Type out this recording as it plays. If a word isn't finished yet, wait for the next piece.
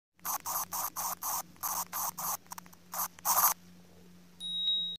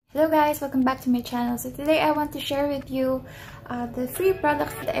Hello guys, welcome back to my channel. So today I want to share with you the free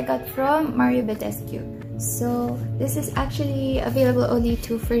products that I got from Badescu. So this is actually available only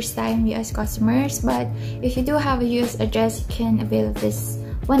to first-time US customers, but if you do have a US address, you can avail this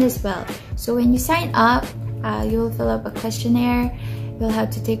one as well. So when you sign up, you'll fill up a questionnaire. You'll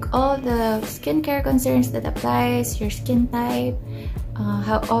have to take all the skincare concerns that applies, your skin type,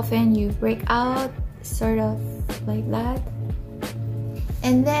 how often you break out, sort of like that.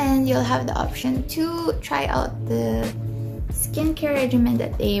 And then you'll have the option to try out the skincare regimen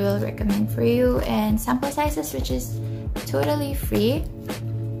that they will recommend for you and sample sizes, which is totally free.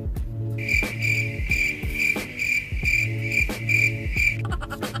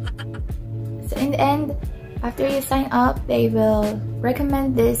 So in the end, after you sign up, they will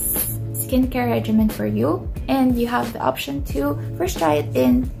recommend this skincare regimen for you, and you have the option to first try it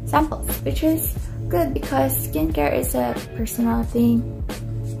in samples, which is good because skincare is a personal thing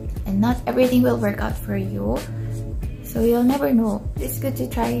and not everything will work out for you, so you'll never know. It's good to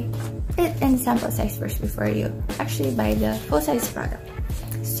try it in sample size first before you actually buy the full-size product.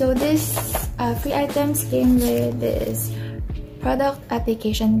 So this free items came with this product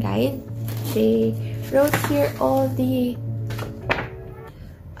application guide. They wrote here all the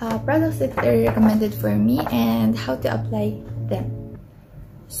products that are recommended for me and how to apply them.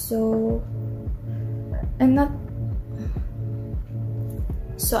 So I'm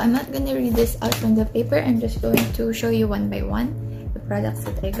not gonna read this out from the paper. I'm just going to show you one by one the products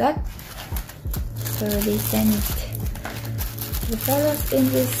that I got. So they sent the products in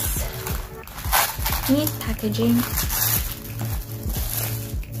this neat packaging.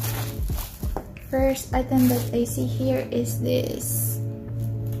 First item that I see here is this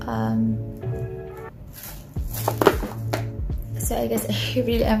so I guess I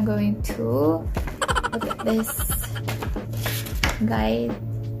really am going to look at this guide.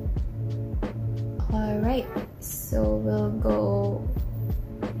 Alright, so we'll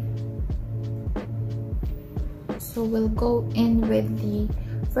go in with the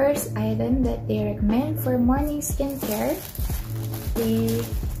first item that they recommend for morning skincare. They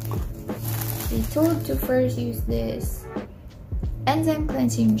told to first use this enzyme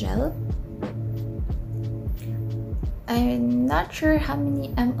cleansing gel. I'm not sure how many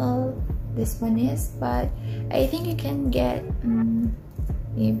ml this one is, but I think you can get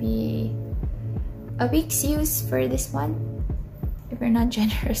maybe a week's use for this one if you're not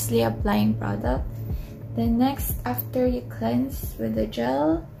generously applying product. Then next, after you cleanse with the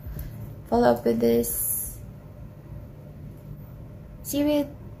gel, follow up with this seaweed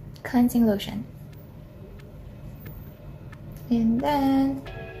cleansing lotion. And then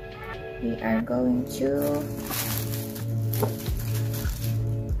we are going to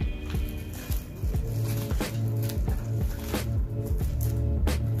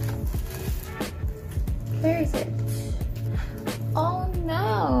where is it? Oh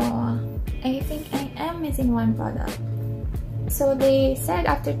no! I think I am missing one product. So they said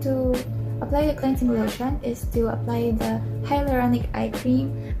after to apply the cleansing lotion is to apply the hyaluronic eye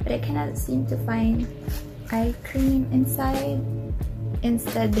cream, but I cannot seem to find eye cream inside.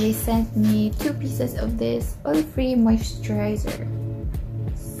 Instead, they sent me 2 pieces of this oil-free moisturizer.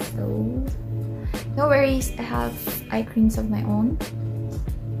 So no worries, I have eye creams of my own.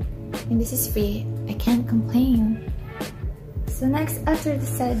 And this is free. I can't complain. So next, after the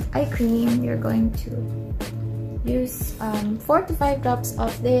said eye cream, you're going to use 4 to 5 drops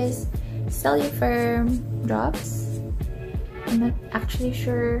of this Cellufirm drops. I'm not actually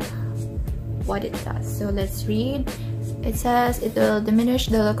sure what it does, so let's read. It says it will diminish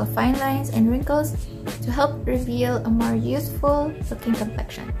the look of fine lines and wrinkles to help reveal a more youthful looking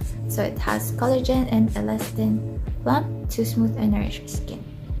complexion. So it has collagen and elastin plump to smooth and nourish your skin.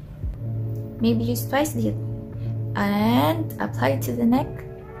 Maybe use twice daily and apply it to the neck,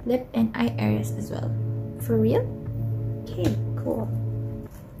 lip, and eye areas as well. For real? Okay, cool.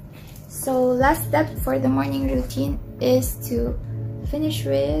 So last step for the morning routine is to finish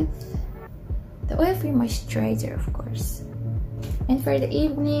with the oil-free moisturizer, of course. And for the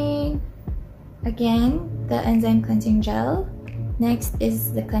evening, again, the enzyme cleansing gel. Next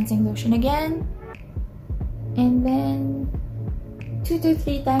is the cleansing lotion again. And then 2 to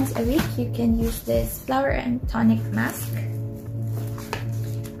 3 times a week, you can use this flower and tonic mask.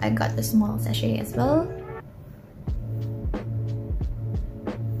 I got the small sachet as well.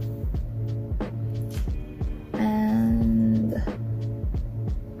 And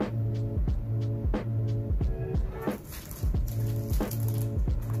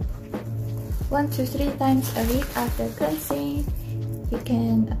 1 to 3 times a week after cleansing, you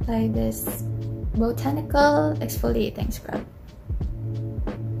can apply this botanical exfoliating scrub.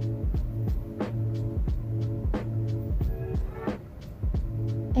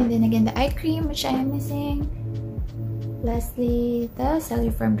 And then again, the eye cream, which I am missing. Lastly, the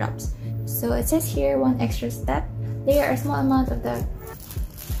Celluform drops. So it says here, one extra step. Layer a small amount of the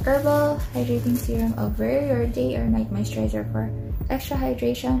herbal hydrating serum over your day or night moisturizer for extra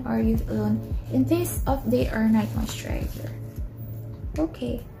hydration, or use alone in place of day or night moisturizer.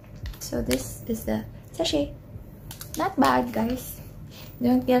 Okay, so this is the sachet. Not bad, guys. You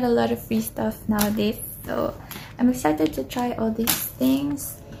don't get a lot of free stuff nowadays, so I'm excited to try all these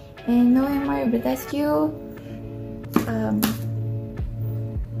things. And knowing my Badescu,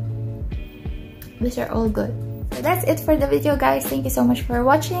 these are all good. So that's it for the video, guys. Thank you so much for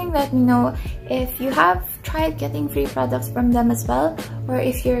watching. Let me know if you have tried getting free products from them as well, or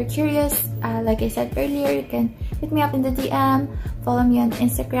if you're curious. Like I said earlier, you can hit me up in the DM, follow me on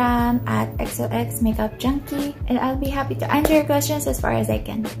Instagram at XOXMakeupJunkie, and I'll be happy to answer your questions as far as I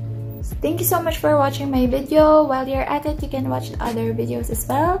can. Thank you so much for watching my video. While you're at it, you can watch the other videos as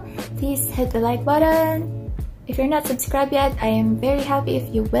well. Please hit the like button. If you're not subscribed yet, I am very happy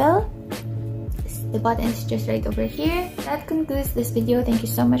if you will. The button is just right over here. That concludes this video. Thank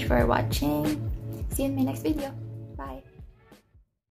you so much for watching. See you in my next video.